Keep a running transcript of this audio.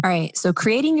All right. So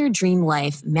creating your dream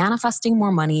life, manifesting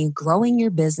more money, growing your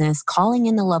business, calling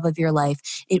in the love of your life,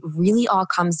 it really all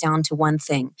comes down to one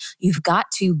thing. You've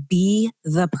got to be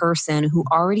the person who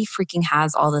already freaking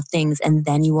has all the things, and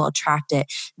then you will attract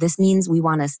it. This means we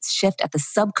want to shift at the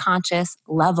subconscious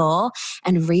level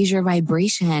and raise your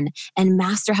vibration and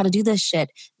master how to do this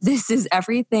shit. This is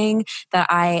everything that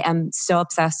I am so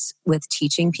obsessed with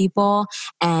teaching people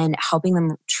and helping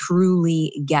them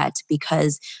truly get,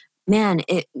 because man,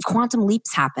 quantum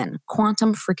leaps happen,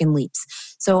 quantum freaking leaps.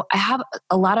 So I have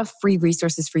a lot of free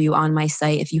resources for you on my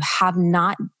site. If you have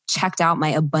not checked out my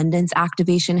abundance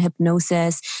activation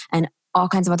hypnosis and all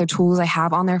kinds of other tools I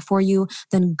have on there for you,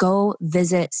 then go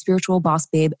visit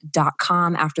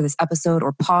spiritualbossbabe.com after this episode,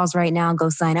 or pause right now, go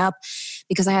sign up,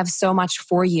 because I have so much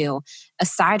for you.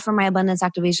 Aside from my abundance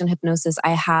activation hypnosis,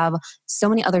 I have so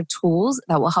many other tools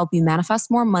that will help you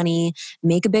manifest more money,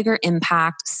 make a bigger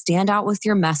impact, stand out with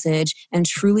your message, and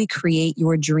truly create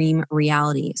your dream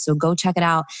reality. So go check it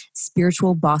out,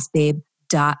 spiritualbossbabe.com.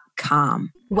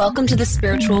 Welcome to the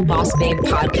Spiritual Boss Babe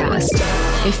podcast.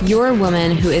 If you're a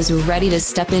woman who is ready to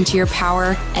step into your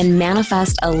power and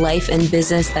manifest a life and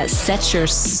business that sets your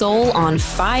soul on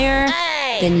fire,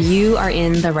 then you are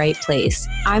in the right place.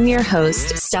 I'm your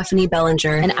host, Stephanie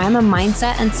Bellinger, and I'm a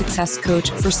mindset and success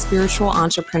coach for spiritual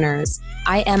entrepreneurs.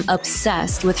 I am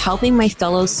obsessed with helping my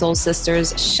fellow soul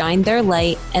sisters shine their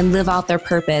light and live out their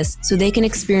purpose so they can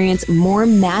experience more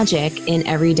magic in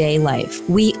everyday life.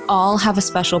 We all have a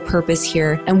special purpose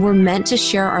here, and we're meant to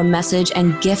share our message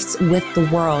and gifts with the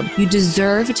world. You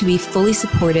deserve to be fully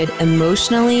supported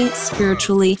emotionally,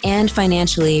 spiritually, and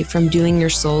financially from doing your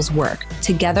soul's work.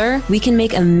 Together, we can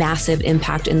make a massive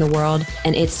impact in the world,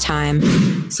 and it's time.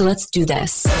 So let's do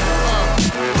this.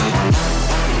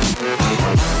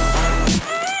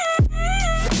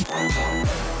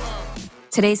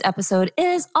 Today's episode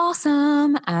is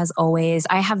awesome. As always,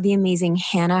 I have the amazing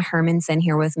Hannah Hermanson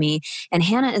here with me. And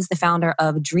Hannah is the founder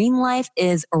of Dream Life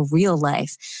is a Real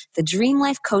Life. The Dream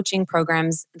Life coaching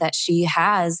programs that she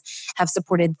has have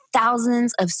supported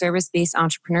thousands of service-based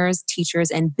entrepreneurs,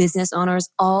 teachers, and business owners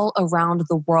all around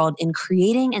the world in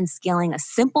creating and scaling a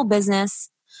simple business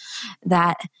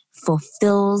that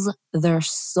fulfills their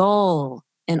soul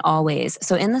in all ways.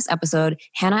 So in this episode,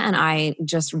 Hannah and I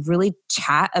just really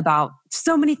chat about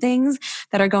so many things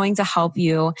that are going to help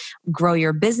you grow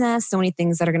your business, so many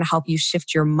things that are going to help you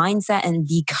shift your mindset and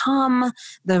become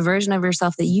the version of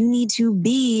yourself that you need to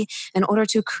be in order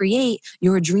to create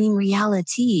your dream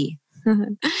reality.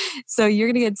 So you're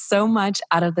going to get so much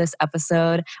out of this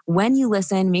episode. When you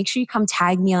listen, make sure you come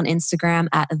tag me on Instagram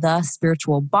at The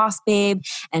Spiritual Boss Babe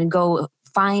and go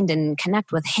find and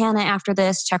connect with Hannah after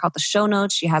this. Check out the show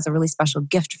notes. She has a really special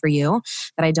gift for you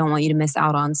that I don't want you to miss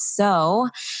out on. So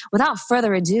without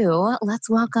further ado, let's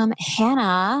welcome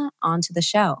Hannah onto the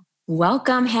show.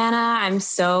 Welcome, Hannah. I'm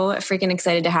so freaking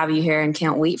excited to have you here and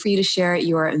can't wait for you to share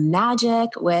your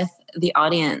magic with the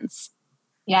audience.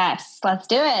 Yes, let's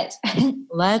do it.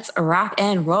 Let's rock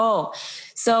and roll.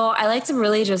 So I like to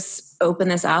really just open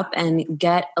this up and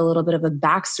get a little bit of a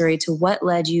backstory to what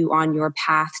led you on your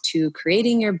path to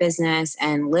creating your business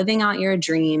and living out your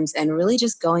dreams and really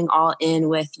just going all in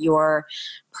with your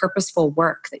purposeful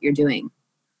work that you're doing.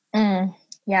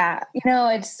 Yeah.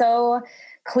 It's so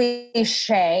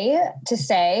cliche to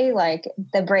say like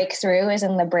the breakthrough is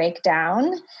in the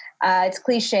breakdown. It's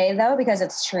cliche though, because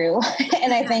it's true.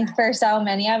 And I think for so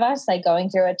many of us, like going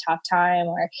through a tough time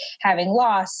or having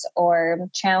loss or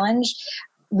challenge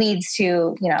leads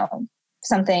to,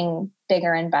 something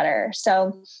bigger and better.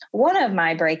 So one of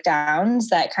my breakdowns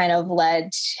that kind of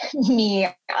led me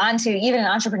onto even an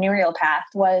entrepreneurial path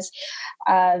was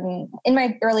in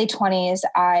my early 20s,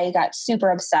 I got super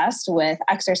obsessed with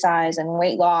exercise and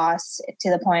weight loss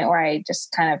to the point where I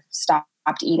just kind of stopped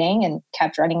eating and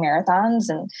kept running marathons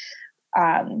and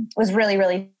was really,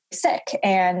 really sick.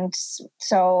 And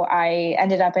so I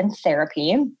ended up in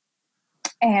therapy.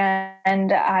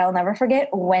 And I'll never forget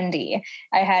Wendy.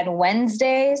 I had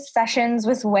Wednesday sessions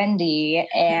with Wendy,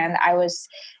 and I was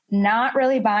not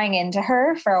really buying into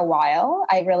her for a while.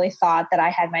 I really thought that I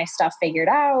had my stuff figured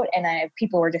out, and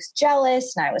people were just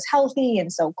jealous, and I was healthy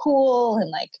and so cool.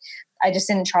 And I just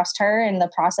didn't trust her in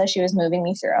the process she was moving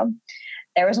me through.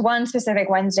 There was one specific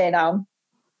Wednesday though.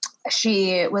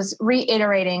 She was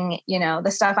reiterating, the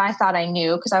stuff I thought I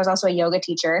knew, because I was also a yoga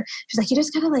teacher. She's like, you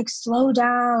just gotta slow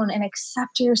down and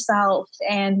accept yourself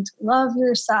and love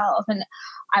yourself. And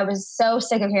I was so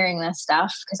sick of hearing this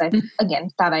stuff because I,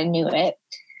 again, thought I knew it.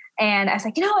 And I was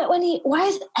like, you know what, Wendy, why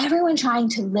is everyone trying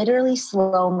to literally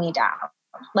slow me down?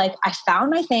 Like, I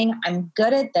found my thing. I'm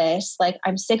good at this. Like,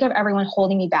 I'm sick of everyone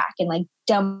holding me back and like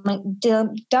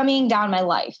dumbing down my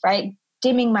life, right?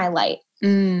 Dimming my light.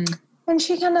 And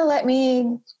she kind of let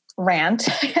me rant.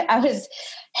 I was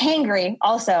hangry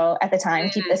also at the time.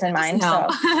 Keep this in mind. So,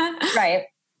 right.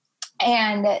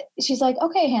 And she's like,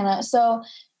 okay, Hannah, so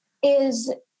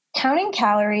is counting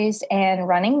calories and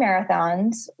running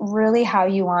marathons really how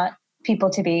you want people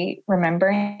to be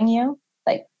remembering you?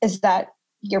 Like, is that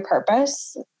your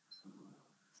purpose? Is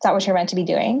that what you're meant to be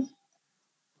doing?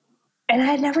 And I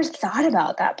had never thought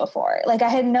about that before. Like,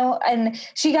 and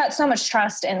she got so much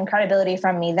trust and credibility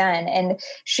from me then. And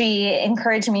she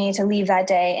encouraged me to leave that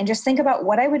day and just think about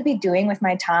what I would be doing with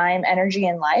my time, energy,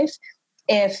 and life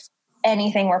if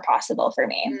anything were possible for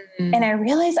me. And I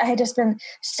realized I had just been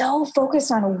so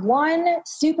focused on one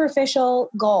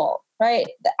superficial goal, right,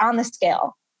 on the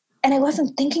scale. And I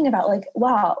wasn't thinking about like,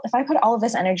 wow, if I put all of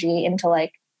this energy into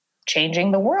like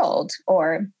changing the world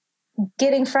or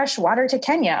getting fresh water to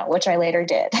Kenya, which I later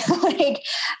did. Like,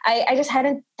 I just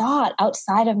hadn't thought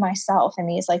outside of myself in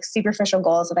these like superficial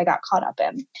goals that I got caught up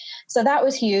in. So that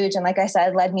was huge. And like I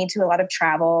said, led me to a lot of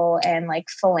travel and like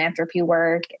philanthropy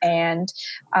work and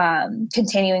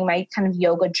continuing my kind of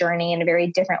yoga journey in a very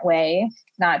different way,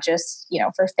 not just,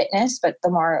 for fitness, but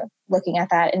the more looking at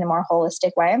that in a more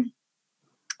holistic way.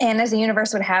 And as the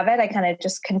universe would have it, I kind of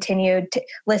just continued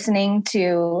listening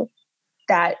to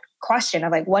that question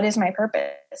of like, what is my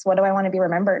purpose? What do I want to be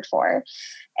remembered for?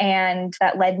 And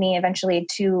that led me eventually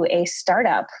to a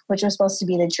startup, which was supposed to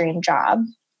be the dream job.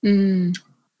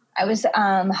 I was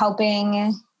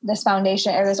helping this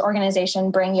foundation or this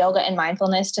organization bring yoga and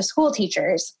mindfulness to school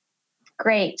teachers.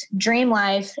 Great. Dream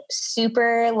life,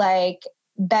 super like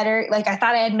better. Like, I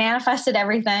thought I had manifested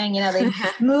everything. They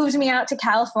moved me out to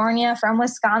California from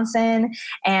Wisconsin,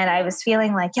 and I was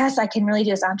feeling like, yes, I can really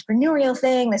do this entrepreneurial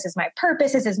thing. This is my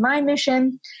purpose. This is my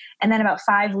mission. And then about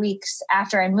 5 weeks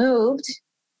after I moved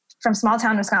from small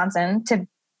town Wisconsin to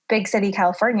big city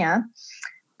California,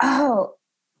 as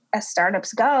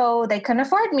startups go, they couldn't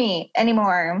afford me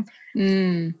anymore.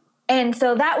 And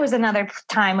so that was another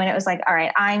time when it was like, all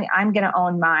right, I'm going to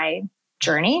own my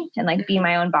journey and like be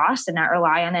my own boss and not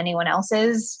rely on anyone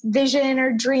else's vision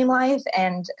or dream life.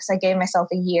 And so I gave myself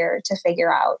a year to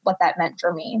figure out what that meant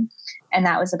for me. And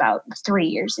that was about 3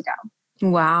 years ago.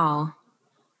 Wow.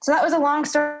 So that was a long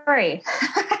story.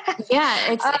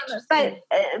 Yeah.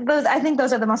 But I think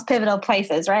those are the most pivotal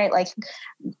places, right? Like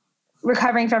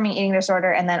recovering from an eating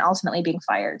disorder and then ultimately being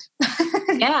fired.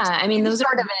 Yeah. I mean, those are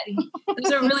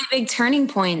really big turning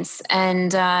points.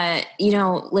 And,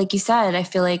 like you said, I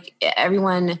feel like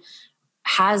everyone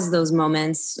has those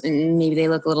moments, and maybe they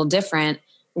look a little different,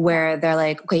 where they're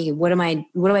like, okay, what do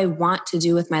I want to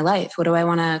do with my life? What do I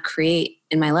want to create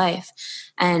in my life?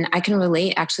 And I can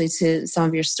relate actually to some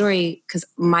of your story, because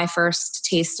my first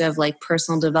taste of like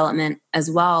personal development as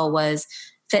well was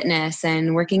fitness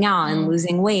and working out and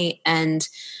losing weight. And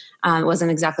it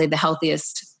wasn't exactly the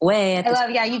healthiest way.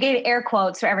 You gave air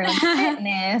quotes for everyone.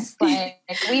 Fitness, like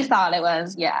we thought it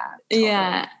was, totally.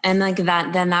 Yeah. And like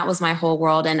that was my whole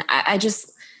world. And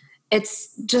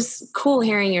it's just cool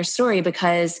hearing your story,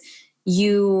 because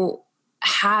you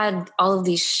had all of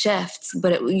these shifts,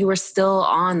 but you were still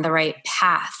on the right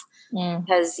path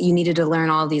because you needed to learn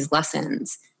all of these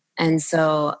lessons. And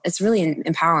so it's really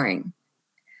empowering.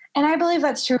 And I believe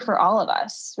that's true for all of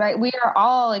us, right? We are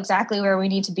all exactly where we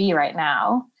need to be right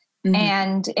now.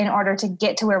 And in order to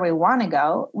get to where we want to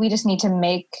go, we just need to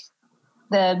make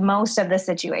the most of the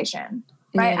situation,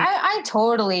 right? Yeah. I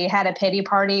totally had a pity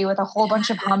party with a whole bunch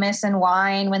of hummus and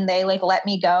wine when they like let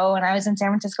me go. And I was in San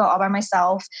Francisco all by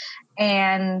myself.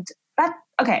 And I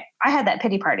had that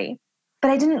pity party. But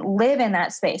I didn't live in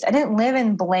that space. I didn't live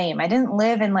in blame. I didn't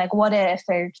live in like, what if,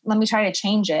 or let me try to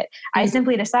change it. I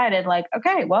simply decided like,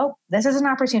 okay, well, this is an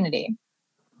opportunity.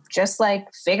 Just like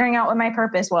figuring out what my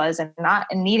purpose was and not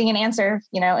needing an answer,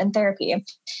 in therapy.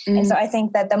 And so I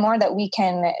think that the more that we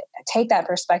can take that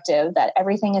perspective that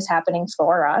everything is happening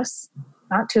for us,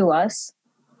 not to us,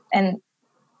 and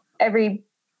everything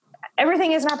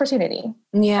is an opportunity.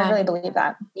 Yeah. I really believe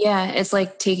that. Yeah. It's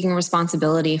like taking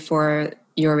responsibility for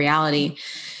your reality.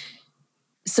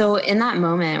 So in that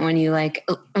moment when you like,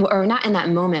 or not in that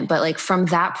moment, but like from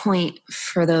that point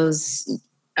for those,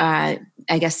 I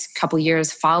guess couple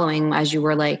years following, as you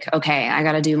were like, okay, I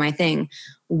got to do my thing.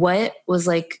 What was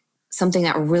like something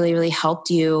that really, really helped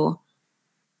you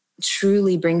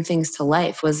truly bring things to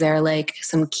life? Was there like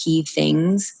some key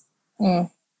things?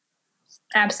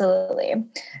 Absolutely.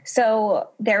 So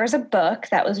there was a book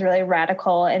that was really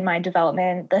radical in my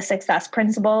development, The Success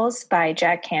Principles by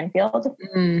Jack Canfield.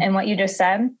 And what you just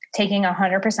said, taking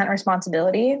 100%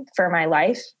 responsibility for my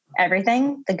life,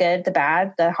 everything, the good, the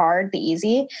bad, the hard, the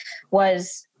easy,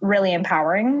 was really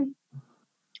empowering.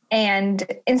 And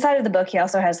inside of the book, he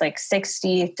also has like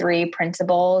 63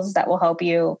 principles that will help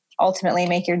you ultimately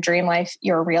make your dream life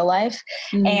your real life.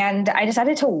 And I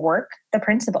decided to work the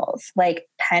principles, like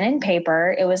pen and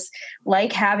paper. It was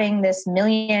like having this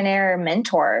millionaire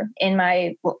mentor in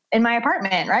my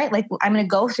apartment, right? Like I'm going to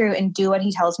go through and do what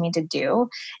he tells me to do.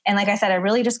 And like I said, I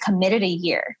really just committed a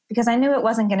year because I knew it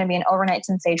wasn't going to be an overnight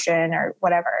sensation or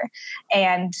whatever.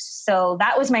 And so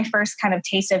that was my first kind of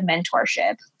taste of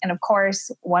mentorship. And of course,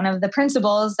 one of the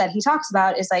principles that he talks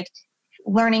about is like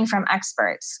learning from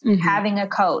experts, having a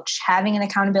coach, having an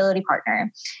accountability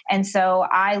partner. And so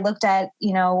I looked at,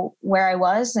 where I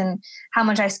was and how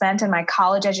much I spent in my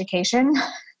college education.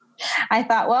 I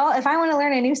thought, well, if I want to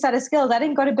learn a new set of skills, I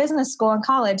didn't go to business school in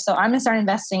college. So I'm going to start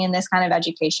investing in this kind of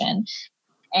education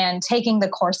and taking the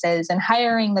courses and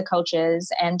hiring the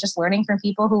coaches and just learning from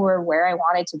people who were where I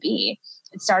wanted to be.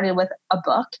 It started with a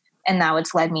book, and now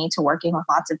it's led me to working with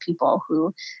lots of people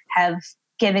who have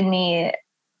given me.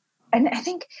 And I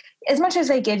think as much as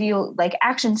they give you like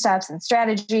action steps and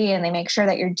strategy and they make sure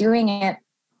that you're doing it,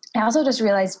 I also just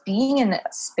realized being in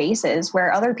spaces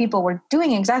where other people were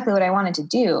doing exactly what I wanted to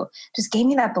do just gave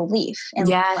me that belief. And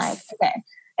like, okay,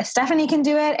 if Stephanie can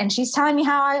do it and she's telling me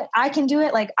how I can do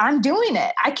it, like I'm doing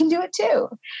it, I can do it too.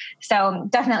 So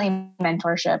definitely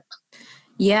mentorship.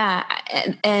 Yeah.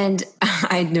 And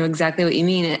I know exactly what you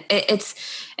mean.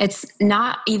 It's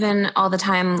not even all the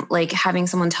time like having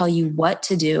someone tell you what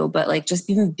to do, but like just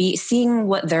even seeing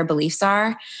what their beliefs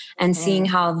are and seeing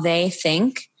how they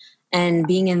think and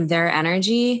being in their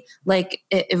energy. Like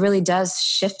it really does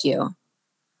shift you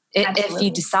if you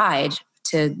decide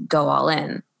to go all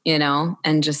in,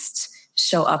 and just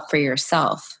show up for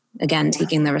yourself. Again,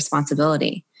 taking the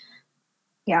responsibility.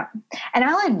 Yeah. And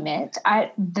I'll admit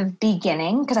at the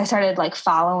beginning, because I started like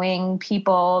following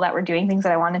people that were doing things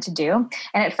that I wanted to do.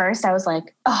 And at first I was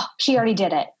like, oh, she already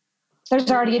did it. There's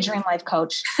already a dream life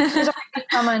coach. There's already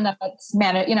someone that's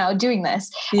doing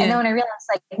this. Yeah. And then when I realized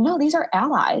like, no, these are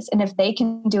allies. And if they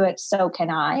can do it, so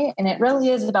can I. And it really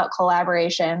is about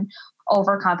collaboration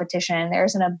over competition.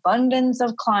 There's an abundance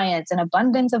of clients, an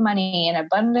abundance of money, an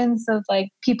abundance of like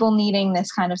people needing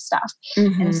this kind of stuff.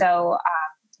 And so,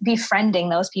 befriending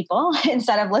those people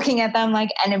instead of looking at them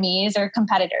like enemies or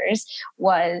competitors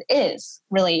is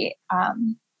really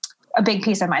a big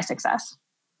piece of my success.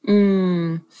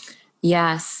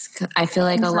 Yes. I feel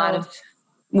like lot of,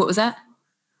 what was that?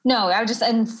 No,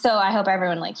 and so I hope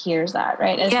everyone like hears that,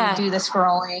 right? As we do the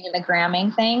scrolling and the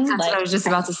gramming thing. That's what I was just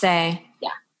about to say.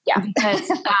 Yeah.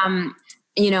 Because,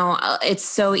 it's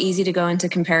so easy to go into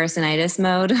comparisonitis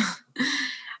mode.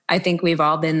 I think we've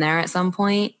all been there at some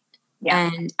point.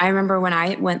 Yeah. And I remember when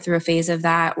I went through a phase of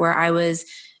that where I was,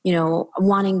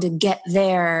 wanting to get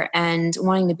there and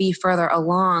wanting to be further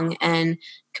along and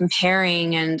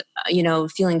comparing and,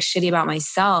 feeling shitty about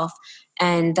myself.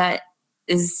 And that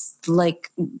is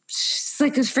like, it's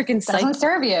like this freaking cycle. Doesn't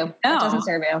serve you. No. It doesn't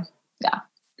serve you. Yeah.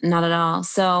 Not at all.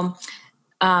 So,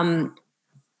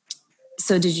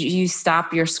 so did you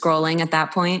stop your scrolling at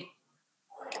that point?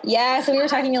 Yeah. So we were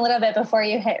talking a little bit before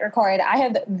you hit record. I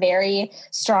have very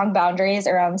strong boundaries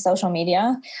around social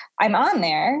media. I'm on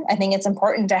there. I think it's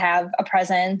important to have a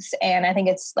presence, and I think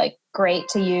it's like great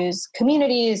to use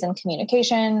communities and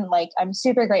communication. Like I'm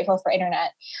super grateful for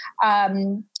internet.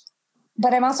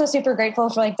 But I'm also super grateful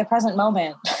for like the present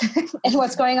moment and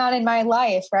what's going on in my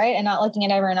life, right? And not looking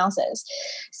at everyone else's.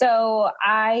 So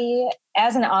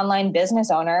as an online business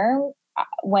owner,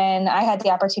 when I had the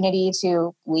opportunity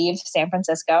to leave San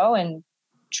Francisco and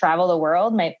travel the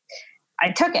world,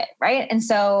 I took it, right? And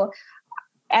so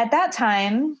at that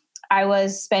time, I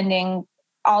was spending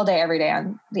all day, every day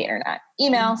on the internet,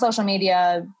 email, social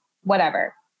media,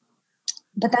 whatever.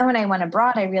 But then when I went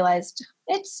abroad, I realized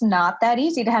it's not that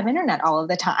easy to have internet all of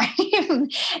the time.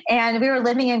 And we were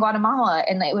living in Guatemala,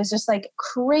 and it was just like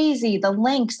crazy, the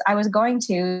lengths I was going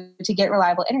to get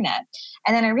reliable internet.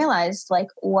 And then I realized, like,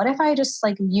 what if I just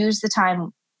like use the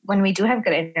time when we do have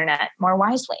good internet more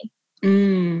wisely?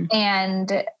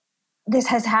 And this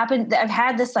has happened. I've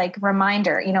had this like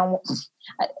reminder,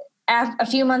 a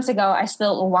few months ago, I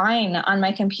spilled wine on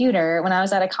my computer when I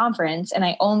was at a conference, and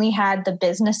I only had the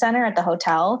business center at the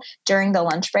hotel during the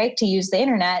lunch break to use the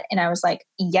internet. And I was like,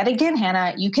 yet again,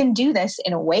 Hannah, you can do this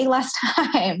in way less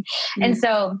time. And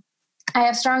so I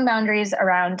have strong boundaries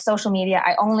around social media.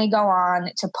 I only go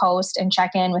on to post and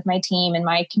check in with my team and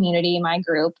my community, my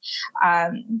group.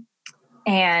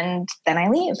 And then I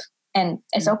leave, and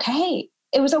it's okay.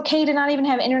 It was okay to not even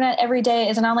have internet every day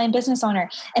as an online business owner.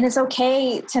 And it's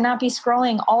okay to not be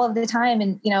scrolling all of the time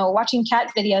and, watching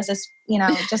cat videos is,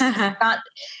 just not,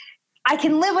 I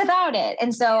can live without it.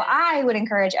 And so I would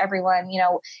encourage everyone, you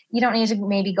don't need to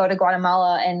maybe go to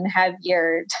Guatemala and have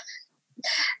your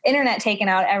internet taken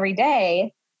out every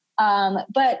day.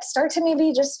 But start to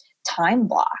maybe just time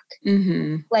block.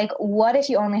 Mm-hmm. Like, what if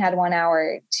you only had 1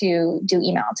 hour to do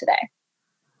email today?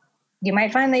 You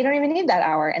might find that you don't even need that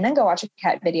hour and then go watch a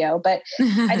cat video. But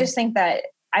I just think that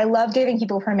I love giving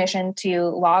people permission to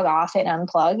log off and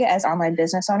unplug as online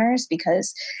business owners,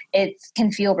 because it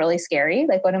can feel really scary.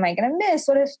 Like, what am I going to miss?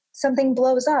 What if something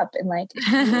blows up? And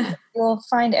you'll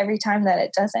find every time that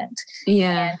it doesn't.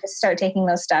 Yeah. And just start taking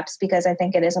those steps, because I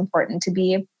think it is important to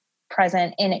be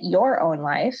present in your own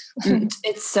life.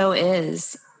 It so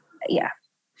is. Yeah.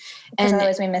 Because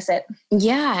otherwise we miss it.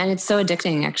 Yeah. And it's so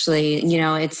addicting, actually.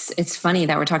 It's funny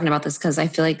that we're talking about this, because I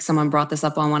feel like someone brought this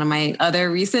up on one of my other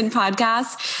recent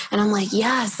podcasts. And I'm like,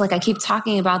 yes, like I keep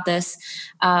talking about this,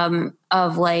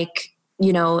 of like,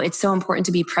 it's so important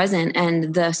to be present.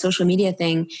 And the social media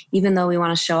thing, even though we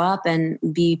want to show up and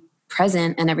be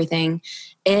present and everything,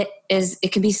 it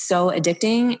can be so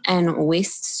addicting and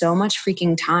waste so much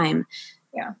freaking time.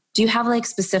 Yeah. Do you have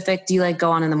do you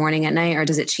go on in the morning, at night, or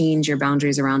does it change your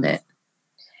boundaries around it?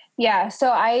 Yeah.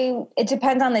 So it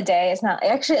depends on the day. It's not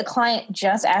actually, a client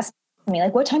just asked me,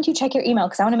 like, what time do you check your email?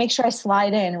 Cause I want to make sure I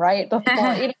slide in right before,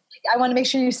 I want to make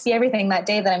sure you see everything that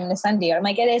day that I'm going to send you. I'm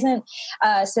like, it isn't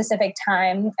a specific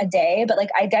time a day, but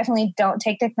I definitely don't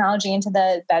take technology into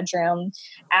the bedroom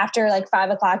after 5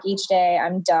 o'clock each day.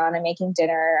 I'm done. I'm making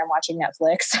dinner. I'm watching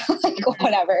Netflix,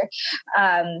 whatever.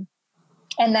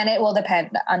 And then it will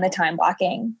depend on the time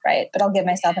blocking, right? But I'll give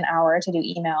myself an hour to do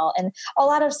email. And a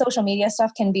lot of social media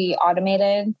stuff can be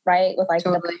automated, right? With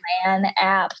Totally. the Plan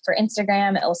app for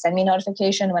Instagram, it will send me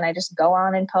notification when I just go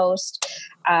on and post.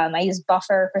 I use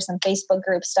Buffer for some Facebook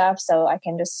group stuff, so I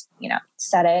can just,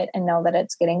 set it and know that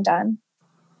it's getting done.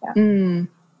 Yeah. Mm.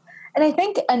 And I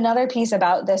think another piece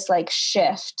about this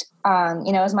shift,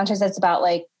 as much as it's about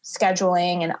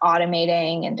scheduling and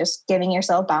automating and just giving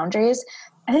yourself boundaries,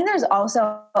 I think there's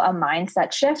also a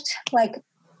mindset shift.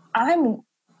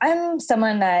 I'm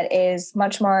someone that is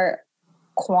much more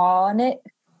quality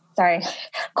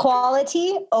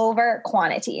over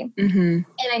quantity. Mm-hmm. And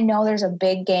I know there's a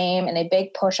big game and a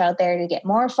big push out there to get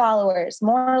more followers,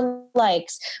 more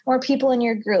likes, more people in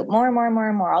your group,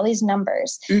 more, all these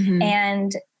numbers. Mm-hmm.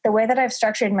 And the way that I've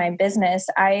structured my business,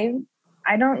 I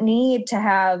don't need to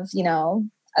have,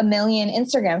 1 million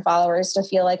Instagram followers to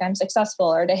feel like I'm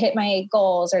successful, or to hit my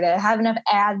goals, or to have enough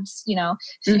ads,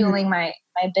 fueling my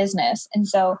business. And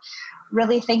so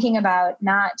really thinking about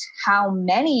not how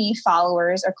many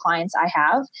followers or clients I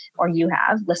have, or you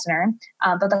have, listener,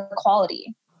 but the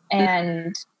quality.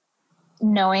 And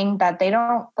knowing that they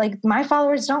don't, my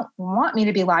followers don't want me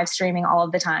to be live streaming all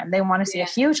of the time. They want to see a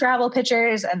few travel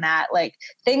pictures, and that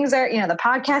things are, the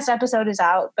podcast episode is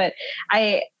out. But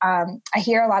I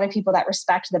hear a lot of people that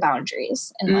respect the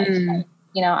boundaries, and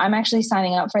I'm actually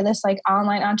signing up for this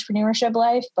online entrepreneurship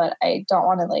life, but I don't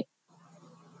want to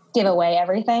give away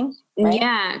everything. Right?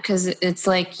 Yeah. Cause it's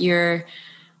you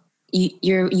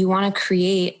want to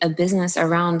create a business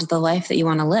around the life that you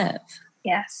want to live.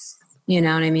 Yes. You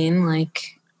know what I mean?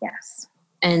 Yes.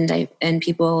 And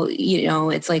people,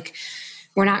 it's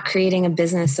we're not creating a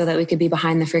business so that we could be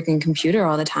behind the freaking computer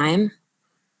all the time.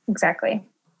 Exactly.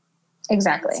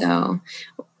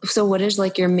 So what is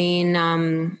your main,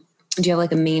 do you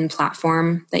have a main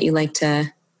platform that you like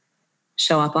to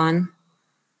show up on?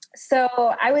 So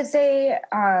I would say,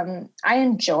 I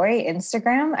enjoy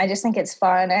Instagram. I just think it's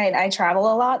fun. I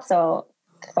travel a lot. So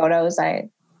photos, I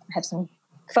have some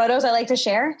photos I like to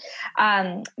share.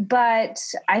 But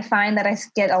I find that I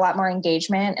get a lot more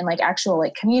engagement and actual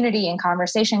community and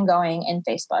conversation going in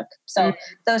Facebook. So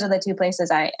those are the two places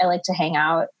I like to hang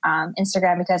out.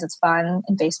 Instagram because it's fun,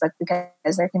 and Facebook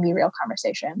because there can be real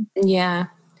conversation. Yeah.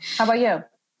 How about you?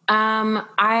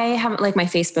 I have my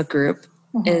Facebook group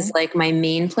is my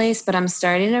main place, but I'm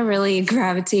starting to really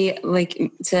gravitate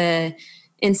to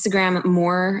Instagram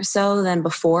more so than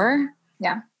before.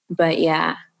 Yeah. But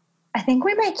yeah. I think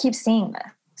we might keep seeing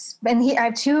this. And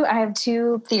I have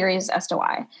two theories as to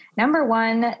why. Number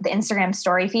one, the Instagram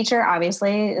story feature,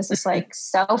 obviously, is just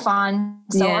so fun,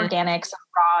 so organic, so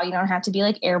raw. You don't have to be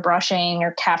airbrushing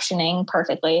or captioning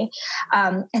perfectly.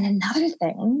 And another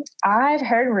thing, I've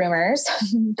heard rumors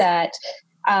that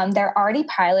They're already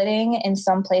piloting in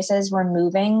some places,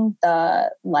 removing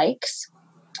the likes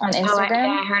on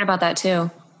Instagram. I heard about that too.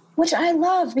 Which I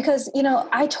love because,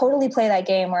 I totally play that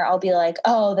game where I'll be like,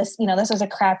 oh, this was a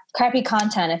crappy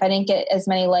content if I didn't get as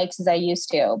many likes as I used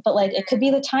to. But like, it could be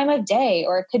the time of day,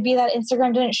 or it could be that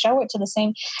Instagram didn't show it to the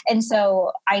same. And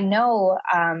so I know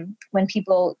when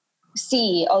people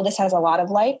see, oh, this has a lot of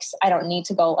likes, I don't need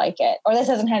to go like it, or this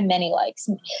doesn't have many likes.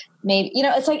 Maybe,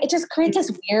 it's like, it just creates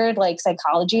this weird like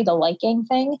psychology, the liking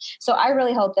thing. So I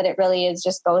really hope that it really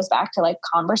just goes back to like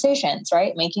conversations,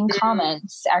 right? Making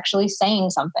comments, actually saying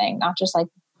something, not just like,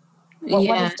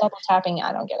 what is double tapping?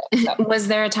 I don't get it. So. Was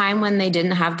there a time when they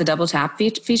didn't have the double tap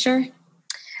feature?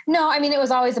 No, I mean, it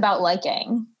was always about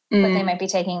liking, but they might be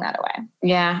taking that away.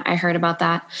 Yeah, I heard about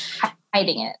that.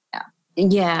 Hiding it. Yeah.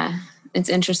 Yeah. It's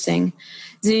interesting.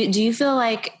 Do you feel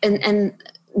like, and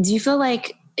do you feel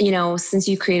like, since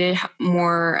you created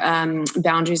more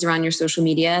boundaries around your social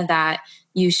media, that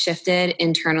you shifted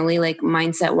internally, like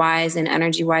mindset wise and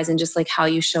energy wise, and just like how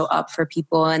you show up for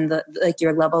people and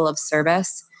your level of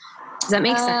service? Does that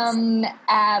make sense?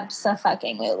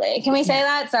 Abso-fucking-lutely. Can we say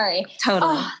that? Sorry.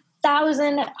 Totally.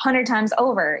 1,000 times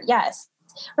over. Yes.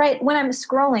 Right. When I'm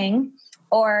scrolling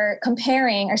or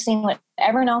comparing or seeing what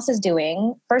everyone else is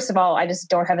doing, first of all, I just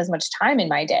don't have as much time in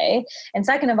my day. And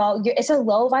second of all, it's a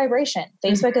low vibration.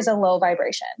 Facebook is a low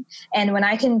vibration. And when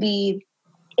I can be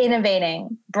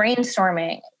innovating,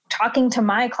 brainstorming, talking to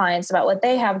my clients about what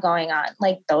they have going on,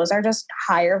 like those are just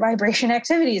higher vibration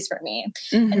activities for me.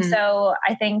 Mm-hmm. And so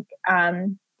I think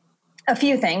a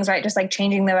few things, right? Just like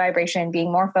changing the vibration,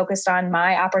 being more focused on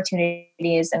my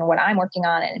opportunities and what I'm working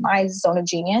on and my zone of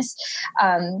genius.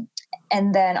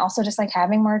 And then also just like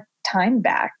having more time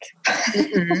back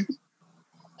mm-hmm.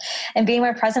 and being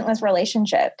more present with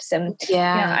relationships. And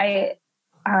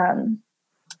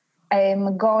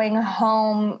I'm going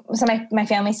home. So my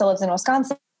family still lives in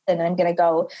Wisconsin, and I'm going to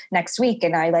go next week.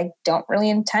 And I like don't really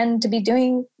intend to be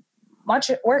doing much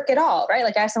work at all, right?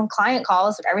 Like I have some client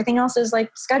calls, but everything else is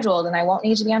like scheduled, and I won't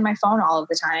need to be on my phone all of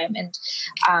the time. And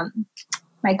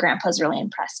my grandpa's really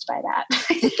impressed by that,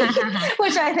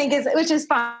 which I think is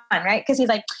fun, right? Because he's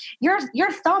like, your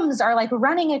thumbs are like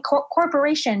running a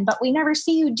corporation, but we never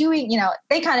see you doing,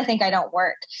 they kind of think I don't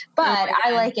work, but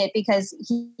I like it because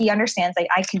he understands like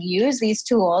I can use these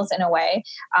tools in a way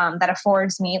that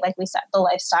affords me, like we said, the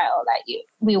lifestyle that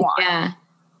we want. Yeah.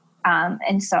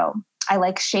 And so I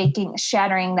like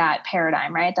shattering that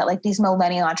paradigm, right? That like these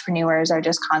millennial entrepreneurs are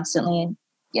just constantly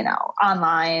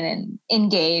online and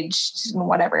engaged in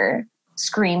whatever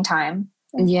screen time.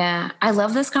 Yeah. I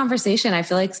love this conversation. I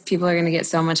feel like people are going to get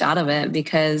so much out of it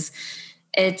because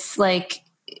it's like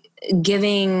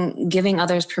giving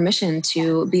others permission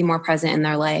to be more present in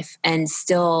their life and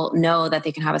still know that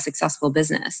they can have a successful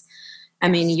business. I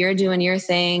mean, you're doing your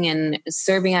thing and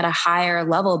serving at a higher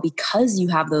level because you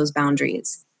have those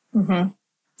boundaries. Mm-hmm.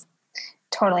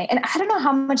 Totally. And I don't know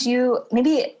how much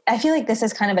maybe I feel like this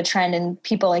is kind of a trend in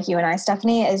people like you and I,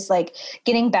 Stephanie, is like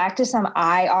getting back to some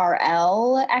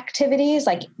IRL activities,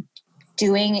 like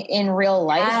doing in real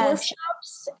life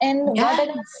workshops and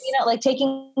webinars, like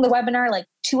taking the webinar like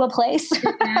to a place.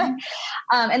 Mm-hmm.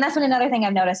 And that's been another thing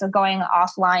I've noticed with going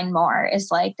offline more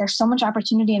is like, there's so much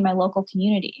opportunity in my local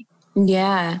community.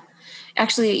 Yeah.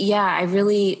 Actually, I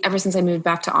really, ever since I moved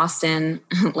back to Austin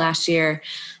last year,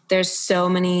 there's so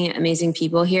many amazing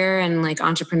people here and like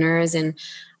entrepreneurs. And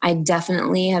I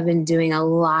definitely have been doing a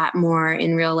lot more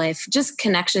in real life, just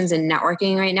connections and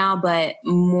networking right now, but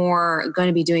going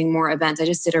to be doing more events. I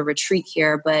just did a retreat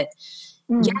here, but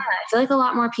I feel like a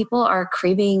lot more people are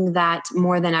craving that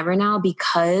more than ever now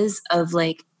because of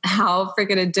like how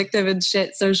freaking addictive and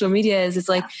shit social media is. It's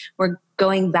like we're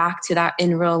going back to that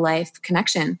in real life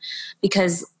connection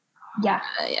because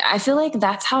I feel like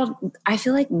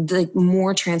the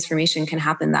more transformation can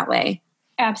happen that way.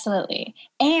 Absolutely.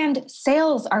 And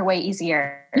sales are way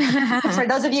easier. For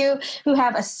those of you who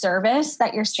have a service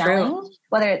that you're selling,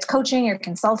 whether it's coaching or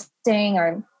consulting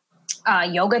or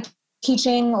yoga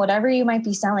teaching, whatever you might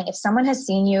be selling, if someone has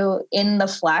seen you in the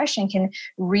flesh and can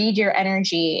read your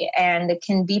energy and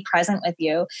can be present with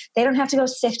you, they don't have to go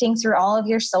sifting through all of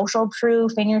your social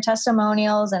proof and your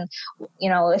testimonials. And,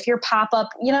 if your pop-up,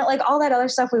 like all that other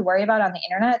stuff we worry about on the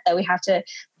internet that we have to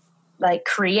like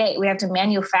create, we have to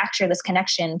manufacture this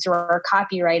connection through our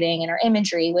copywriting and our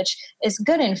imagery, which is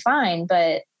good and fine.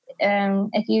 But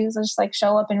if you just like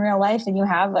show up in real life and you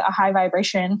have a high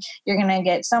vibration, you're going to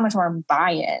get so much more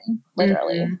buy-in,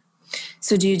 literally. Mm-hmm.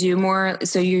 So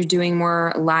you're doing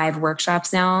more live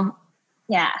workshops now?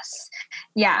 Yes.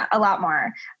 Yeah, a lot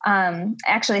more.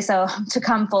 Actually, so to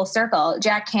come full circle,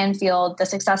 Jack Canfield, The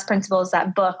Success Principles,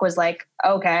 that book was like,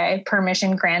 okay,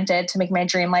 permission granted to make my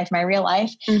dream life my real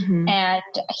life. Mm-hmm. And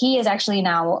he is actually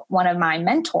now one of my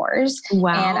mentors.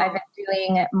 Wow. And I've been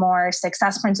doing more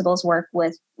Success Principles work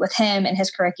with him and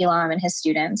his curriculum and his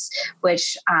students,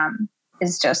 which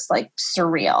is just like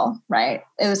surreal, right?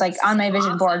 It was like on my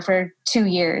vision board for 2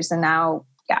 years, and now,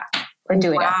 yeah, we're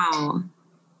doing it. Wow.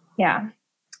 Yeah.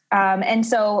 And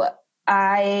so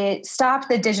I stopped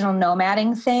the digital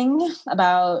nomading thing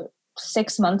about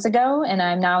 6 months ago, and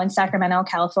I'm now in Sacramento,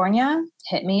 California.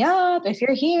 Hit me up if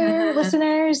you're here,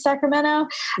 listeners, Sacramento.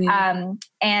 Yeah.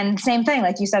 And same thing,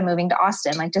 like you said, moving to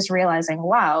Austin, like just realizing,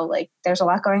 wow, like there's a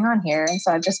lot going on here. And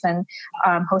so I've just been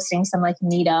hosting some like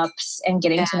meetups and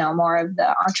getting to know more of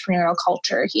the entrepreneurial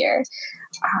culture here.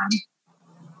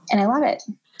 And I love it.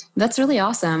 That's really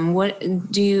awesome. What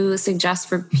do you suggest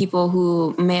for people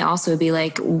who may also be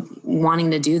like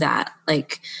wanting to do that?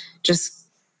 Like just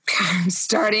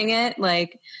starting it,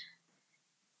 like.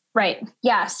 Right.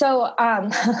 Yeah. So, I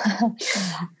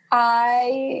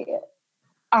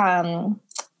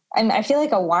feel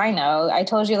like a wino. I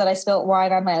told you that I spilled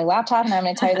wine on my laptop, and I'm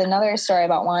going to tell you another story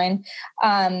about wine.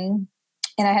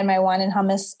 And I had my wine and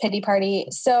hummus pity party.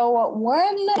 So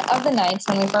one of the nights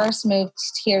when we first moved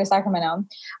here to Sacramento,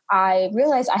 I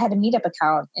realized I had a Meetup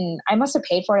account, and I must have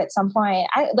paid for it at some point.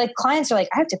 Clients are like,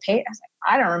 I have to pay. I was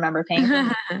like, I don't remember paying for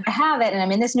it. I have it, and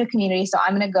I'm in this new community, so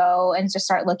I'm going to go and just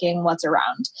start looking what's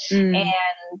around. And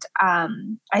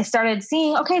I started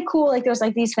seeing, okay, cool. Like there's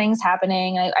like these things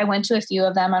happening. I went to a few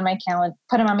of them on my calendar,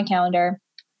 put them on my calendar,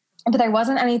 but there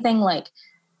wasn't anything like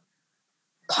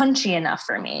punchy enough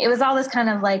for me. It was all this kind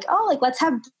of like, oh, like let's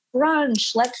have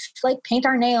brunch, let's like paint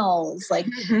our nails, like.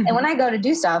 And when I go to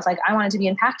do stuff, like I want it to be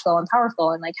impactful and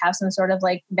powerful and like have some sort of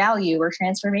like value or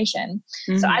transformation.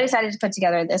 So I decided to put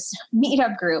together this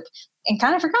meetup group and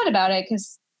kind of forgot about it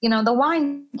because, you know, the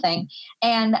wine thing.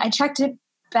 And I checked it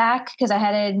back because I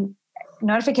had a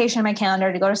notification in my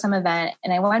calendar to go to some event,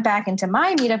 and I went back into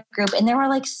my meetup group, and there were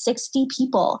like 60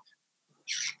 people.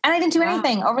 And I didn't do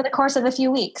anything over the course of a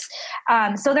few weeks.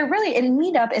 So they're really, in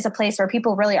Meetup is a place where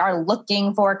people really are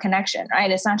looking for connection, right?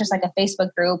 It's not just like a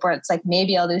Facebook group where it's like,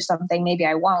 maybe I'll do something, maybe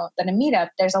I won't. But in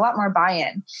Meetup, there's a lot more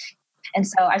buy-in. And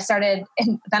so I started,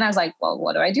 and then I was like, well,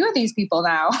 what do I do with these people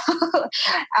now?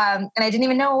 And I didn't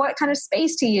even know what kind of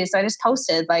space to use. So I just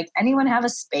posted like, anyone have a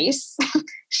space?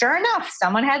 Sure enough,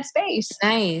 someone had space.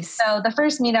 Nice. So the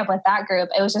first Meetup with that group,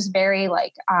 it was just very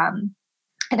like, I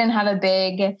didn't have a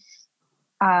big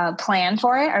plan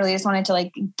for it. I really just wanted to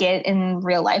like get in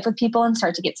real life with people and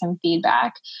start to get some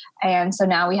feedback. And so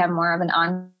now we have more of an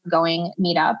ongoing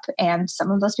meetup, and some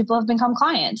of those people have become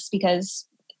clients because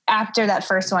after that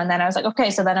first one, then I was like, okay,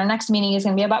 so then our next meeting is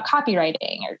going to be about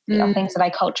copywriting or you know, things that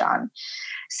I coach on.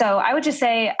 So I would just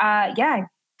say,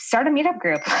 start a meetup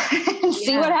group and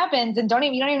see what happens. And you don't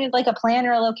even need like a plan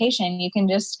or a location. You can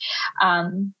just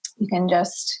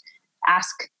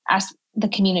ask the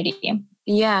community.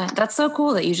 Yeah, that's so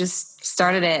cool that you just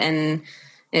started it and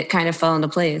it kind of fell into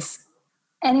place.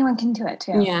 Anyone can do it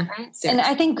too. Yeah. Right? And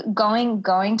I think going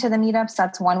to the meetups,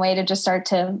 that's one way to just start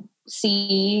to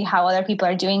see how other people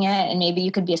are doing it. And maybe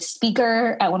you could be a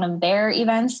speaker at one of their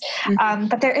events.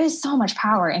 But there is so much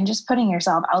power in just putting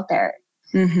yourself out there.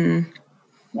 Mm-hmm.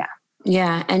 Yeah.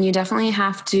 Yeah. And you definitely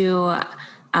have to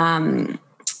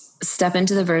step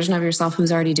into the version of yourself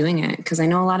who's already doing it. Because I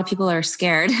know a lot of people are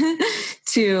scared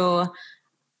to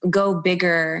go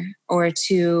bigger or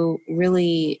to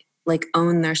really like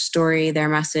own their story, their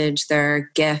message, their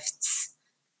gifts,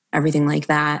 everything like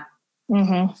that.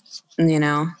 Mm-hmm. You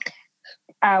know,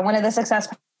 one of the success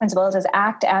principles is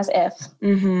act as if.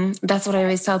 Mm-hmm. That's what I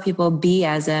always tell people, be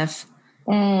as if.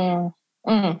 I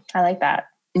like that.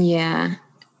 Yeah.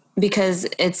 Because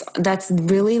that's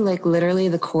really like literally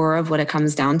the core of what it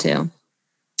comes down to.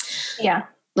 Yeah.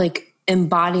 Like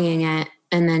embodying it,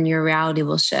 and then your reality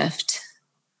will shift.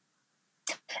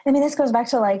 I mean, this goes back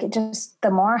to like just the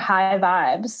more high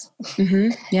vibes. Mm-hmm.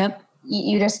 Yep.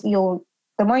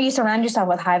 The more you surround yourself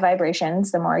with high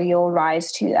vibrations, the more you'll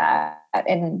rise to that.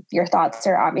 And your thoughts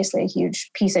are obviously a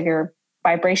huge piece of your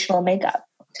vibrational makeup.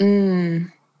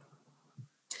 It's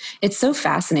so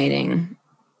fascinating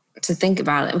to think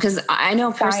about it because I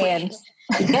know personally,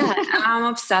 I'm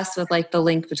obsessed with like the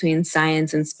link between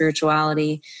science and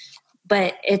spirituality,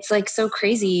 but it's like so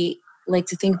crazy, like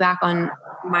to think back on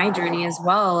my journey as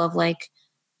well of like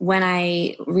when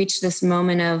I reached this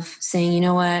moment of saying, you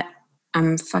know what,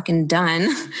 I'm fucking done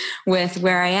with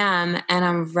where I am and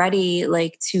I'm ready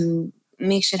like to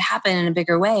make shit happen in a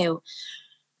bigger way.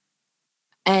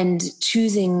 and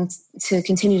choosing to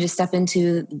continue to step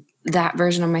into that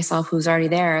version of myself who's already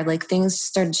there, like things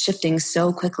started shifting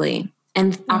so quickly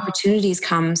and opportunities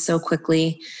come so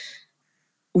quickly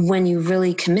when you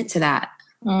really commit to that.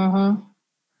 Mm-hmm.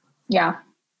 Yeah.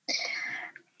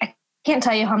 I can't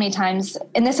tell you how many times,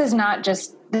 and this is not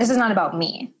about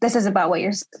me. This is about what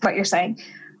you're saying.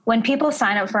 When people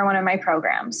sign up for one of my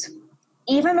programs,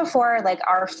 even before like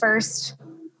our first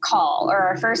call or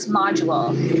our first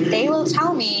module, they will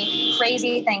tell me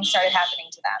crazy things started happening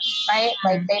to them, right?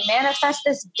 Like they manifest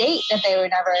this date that they were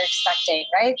never expecting,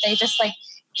 right? They just like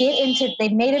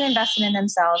they've made an investment in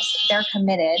themselves, they're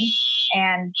committed,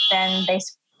 and then they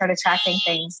start attracting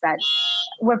things that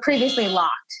were previously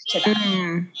locked to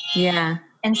them. Yeah.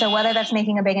 And so whether that's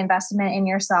making a big investment in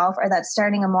yourself, or that's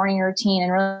starting a morning routine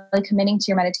and really committing to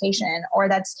your meditation, or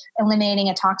that's eliminating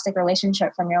a toxic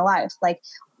relationship from your life, like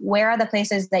where are the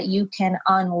places that you can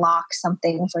unlock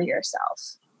something for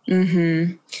yourself?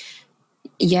 Mm-hmm.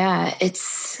 Yeah,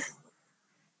 it's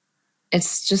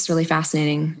just really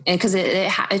fascinating because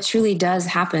it truly does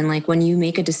happen. Like when you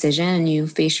make a decision and you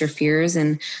face your fears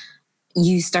and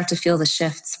you start to feel the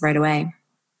shifts right away.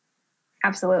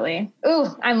 Absolutely.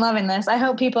 Ooh, I'm loving this. I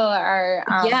hope people are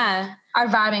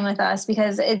vibing with us,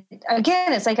 because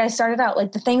it's like I started out,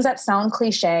 like the things that sound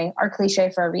cliche are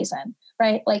cliche for a reason,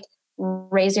 right? Like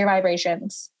raise your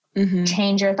vibrations,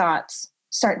 change your thoughts,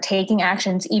 start taking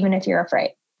actions, even if you're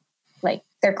afraid. Like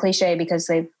they're cliche because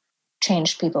they've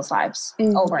changed people's lives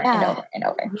over and over and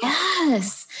over.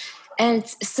 Yes. And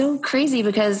it's so crazy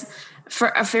because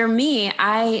for me,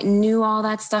 I knew all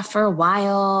that stuff for a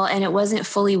while and it wasn't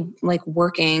fully like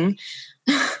working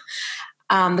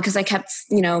because I kept,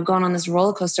 going on this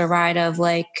roller coaster ride of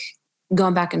like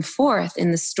going back and forth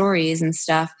in the stories and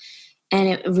stuff. And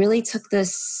it really took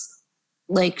this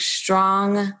like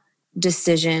strong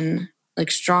decision,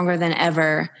 like stronger than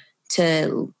ever,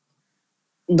 to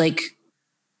like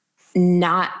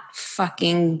not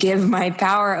fucking give my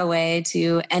power away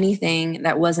to anything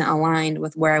that wasn't aligned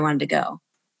with where I wanted to go.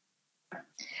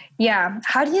 Yeah.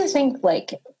 How do you think,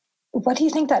 what do you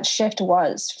think that shift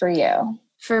was for you?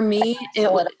 For me,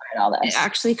 it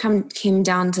actually came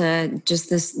down to just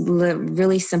this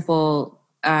really simple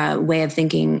way of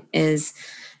thinking is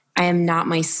I am not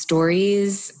my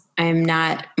stories. I am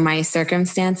not my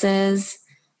circumstances.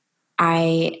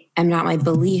 I am not my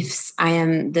beliefs. I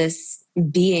am this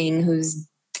being who's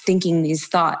thinking these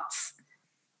thoughts,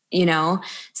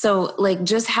 So like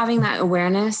just having that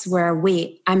awareness where,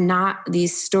 wait, I'm not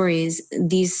these stories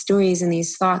and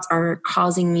these thoughts are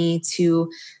causing me to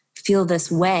feel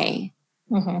this way.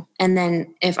 Mm-hmm. And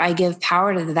then if I give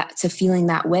power to that, to feeling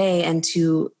that way and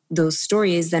to those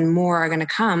stories, then more are going to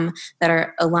come that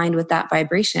are aligned with that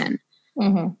vibration.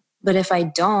 Mm-hmm. But if I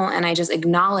don't, and I just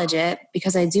acknowledge it,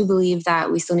 because I do believe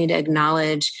that we still need to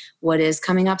acknowledge what is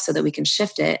coming up so that we can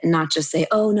shift it and not just say,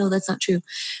 oh, no, that's not true.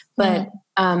 But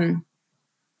the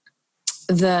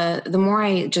more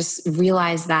I just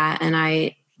realize that and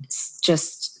I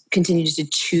just continue to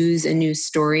choose a new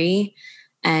story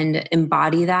and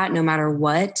embody that no matter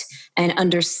what and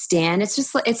understand,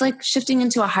 it's like shifting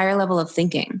into a higher level of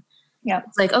thinking. Yeah.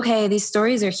 It's like, okay, these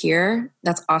stories are here.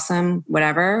 That's awesome,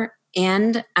 whatever.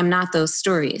 And I'm not those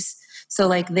stories. So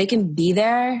like they can be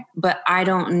there, but I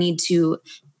don't need to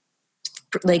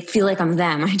like feel like I'm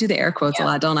them. I do the air quotes a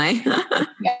lot, don't I?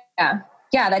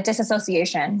 Yeah, that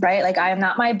disassociation, right? Like I am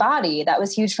not my body. That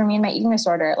was huge for me in my eating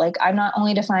disorder. Like I'm not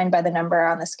only defined by the number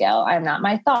on the scale. I'm not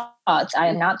my thoughts. I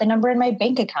am not the number in my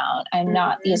bank account. I'm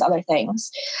not these other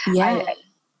things. Yeah.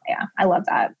 I love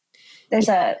that.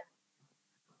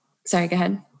 Sorry, go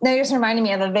ahead. No, you're just reminding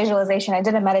me of a visualization. I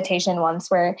did a meditation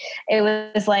once where it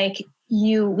was like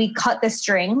we cut the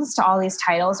strings to all these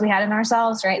titles we had in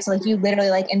ourselves, right? So like you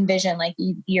literally like envision like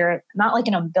you're not like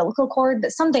an umbilical cord,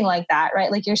 but something like that,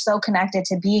 right? Like you're so connected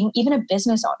to being even a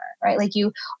business owner, right? Like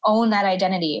you own that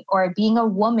identity, or being a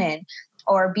woman,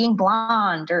 or being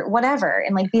blonde, or whatever.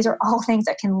 And like these are all things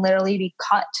that can literally be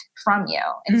cut from you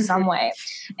in some way.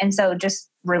 And so just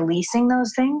releasing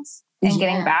those things and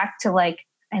getting back to like,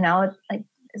 I know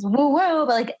it's woo-woo, but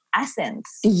like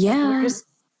essence. Yeah. Like just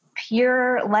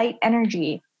pure light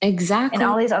energy. Exactly. And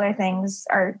all these other things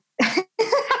are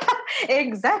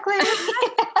exactly.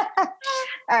 All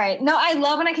right. No, I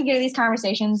love when I can get these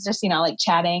conversations just, like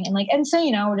chatting and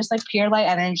so, we're just like pure light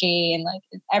energy and like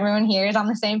everyone here is on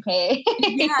the same page.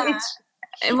 Yeah.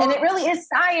 And it really is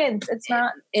science. It's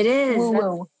not. It is.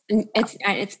 Woo-woo.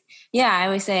 It's I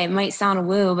always say it might sound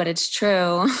woo, but it's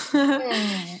true.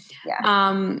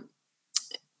 Yeah.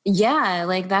 Yeah,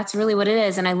 like that's really what it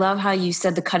is. And I love how you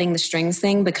said the cutting the strings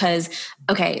thing because,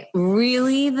 okay,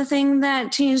 really the thing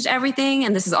that changed everything,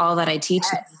 and this is all that I teach,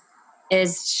 Yes.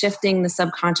 is shifting the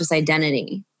subconscious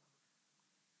identity.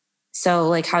 So,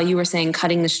 like how you were saying,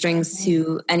 cutting the strings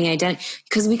to any identity,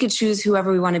 because we could choose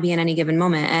whoever we want to be in any given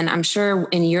moment. And I'm sure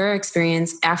in your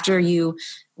experience, after you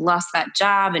lost that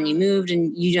job and you moved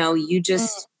and, you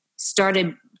just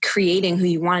started creating who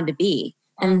you wanted to be.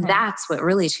 And that's what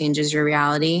really changes your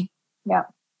reality. Yeah.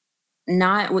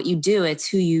 Not what you do, it's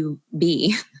who you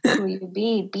be. Who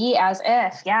you be as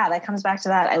if. Yeah, that comes back to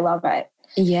that. I love it.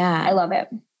 Yeah. I love it.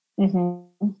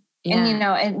 Mm-hmm.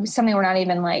 Yeah. And, it's something we're not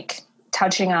even like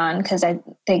touching on because I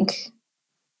think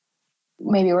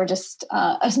maybe we're just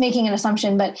us making an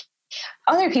assumption, but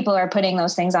other people are putting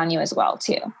those things on you as well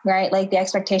too, right? Like the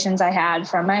expectations I had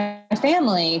from my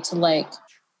family to like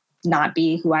not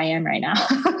be who I am right now.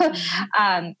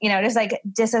 Just like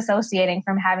disassociating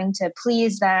from having to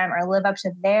please them or live up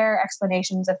to their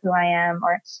explanations of who I am,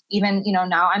 or even,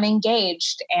 now I'm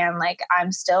engaged and like,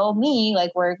 I'm still me,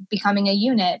 like we're becoming a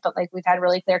unit, but like we've had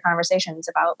really clear conversations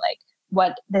about like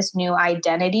what this new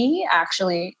identity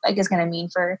actually like is going to mean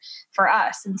for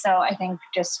us. And so I think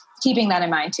just keeping that in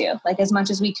mind too, like as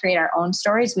much as we create our own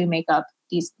stories, we make up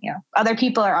these, other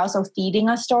people are also feeding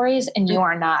us stories and you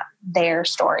are not their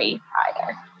story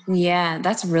either. Yeah,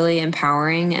 that's really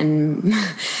empowering and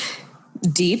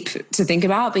deep to think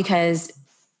about because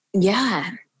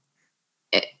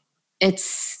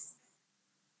it's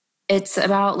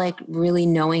about like really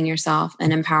knowing yourself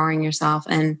and empowering yourself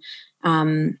and,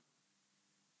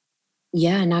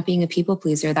 not being a people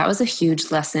pleaser. That was a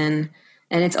huge lesson.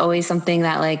 And it's always something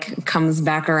that like comes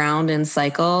back around in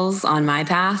cycles on my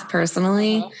path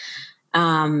personally.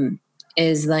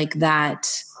 Is like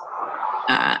that,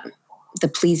 the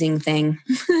pleasing thing.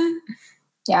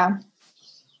 Yeah.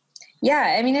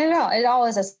 I mean, it all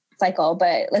is a cycle,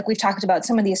 but like we've talked about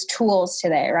some of these tools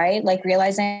today, right? Like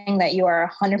realizing that you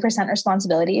are 100%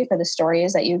 responsibility for the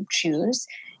stories that you choose.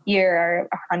 You're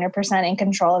 100% in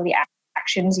control of the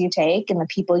actions you take and the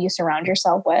people you surround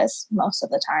yourself with most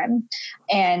of the time.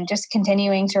 And just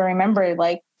continuing to remember,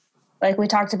 like we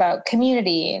talked about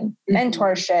community,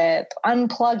 mentorship,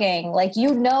 unplugging, like,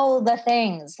 the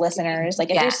things, listeners,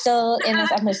 like if you're still in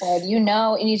this episode, what you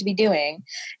need to be doing.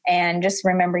 And just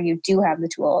remember, you do have the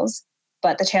tools,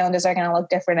 but the challenges are going to look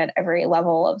different at every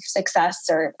level of success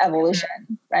or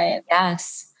evolution, right?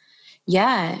 Yes.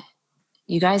 Yeah.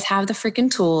 You guys have the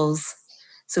freaking tools.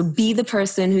 So be the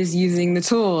person who's using the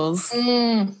tools.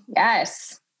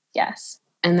 Yes.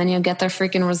 And then you'll get their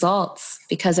freaking results,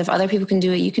 because if other people can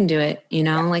do it, you can do it,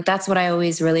 like that's what I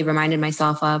always really reminded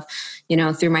myself of,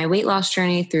 through my weight loss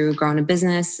journey, through growing a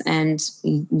business. And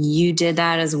you did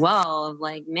that as well, of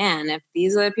like, man, if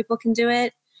these other people can do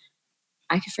it,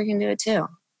 I can freaking do it too.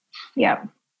 Yep.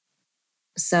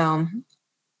 So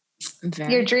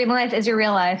your dream life is your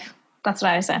real life. That's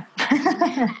what I say.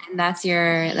 And that's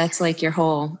like your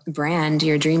whole brand.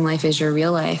 Your dream life is your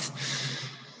real life.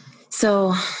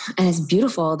 So, and it's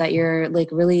beautiful that you're like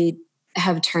really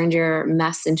have turned your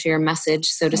mess into your message,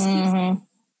 so to speak,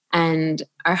 and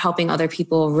are helping other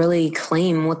people really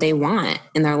claim what they want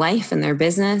in their life and their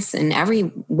business in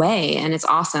every way. And it's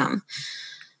awesome.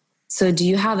 So do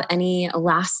you have any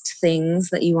last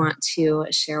things that you want to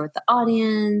share with the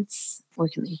audience? Where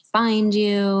can they find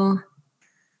you?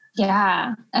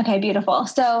 Yeah. Okay, beautiful.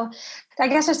 So I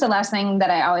guess just the last thing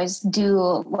that I always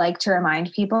do like to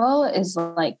remind people is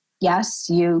like, yes,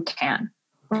 you can,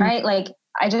 right? Like,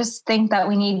 I just think that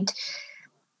we need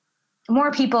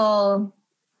more people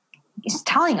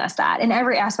telling us that in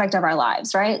every aspect of our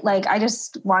lives, right? Like, I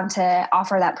just want to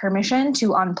offer that permission to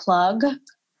unplug,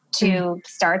 to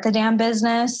start the damn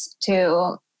business,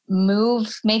 to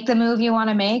make the move you want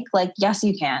to make. Like, yes,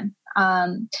 you can.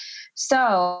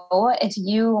 So if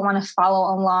you want to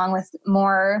follow along with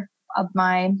more of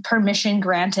my permission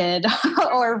granted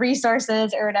or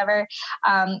resources or whatever,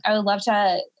 I would love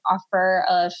to offer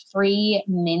a free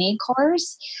mini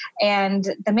course.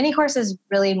 And the mini course is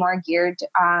really more geared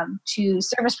to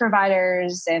service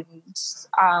providers and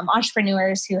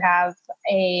entrepreneurs who have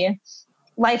a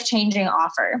life-changing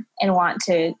offer and want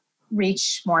to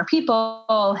reach more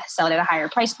people, sell it at a higher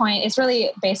price point. It's really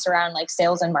based around like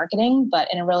sales and marketing, but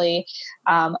in a really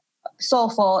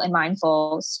soulful and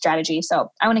mindful strategy. So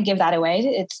I want to give that away.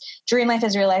 It's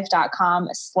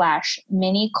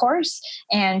dreamlifeisreallife.com/mini course.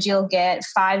 And you'll get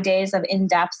 5 days of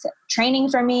in-depth training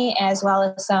from me, as well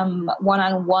as some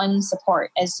one-on-one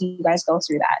support as you guys go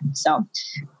through that. So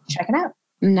check it out.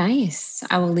 Nice.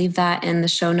 I will leave that in the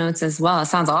show notes as well. It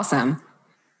sounds awesome.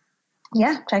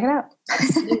 Yeah, check it out.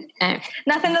 And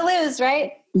Nothing to lose,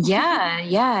 right?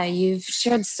 yeah. You've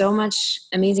shared so much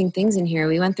amazing things in here.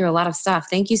 We went through a lot of stuff.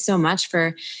 Thank you so much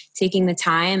for taking the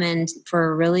time and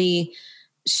for really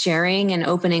sharing and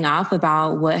opening up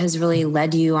about what has really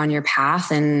led you on your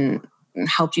path and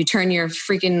helped you turn your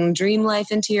freaking dream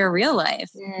life into your real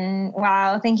life.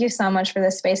 Wow. Thank you so much for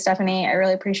this space, Stephanie. I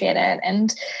really appreciate it.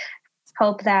 And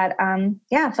hope that,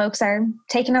 folks are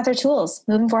taking out their tools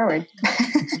moving forward.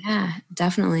 Yeah,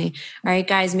 definitely. All right,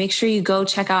 guys, make sure you go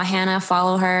check out Hannah,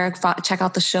 follow her, check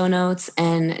out the show notes,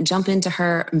 and jump into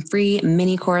her free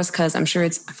mini course because I'm sure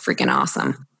it's freaking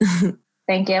awesome.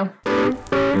 Thank you.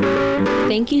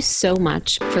 Thank you so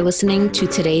much for listening to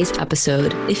today's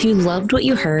episode. If you loved what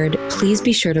you heard, please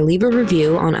be sure to leave a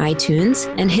review on iTunes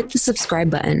and hit the subscribe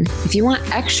button. If you want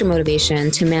extra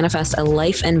motivation to manifest a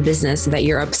life and business that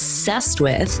you're obsessed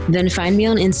with, then find me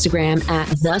on Instagram at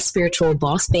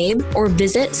 @thespiritualbossbabe or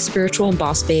visit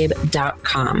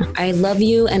spiritualbossbabe.com. I love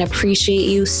you and appreciate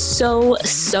you so,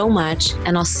 so much,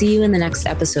 and I'll see you in the next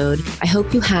episode. I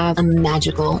hope you have a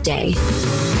magical day.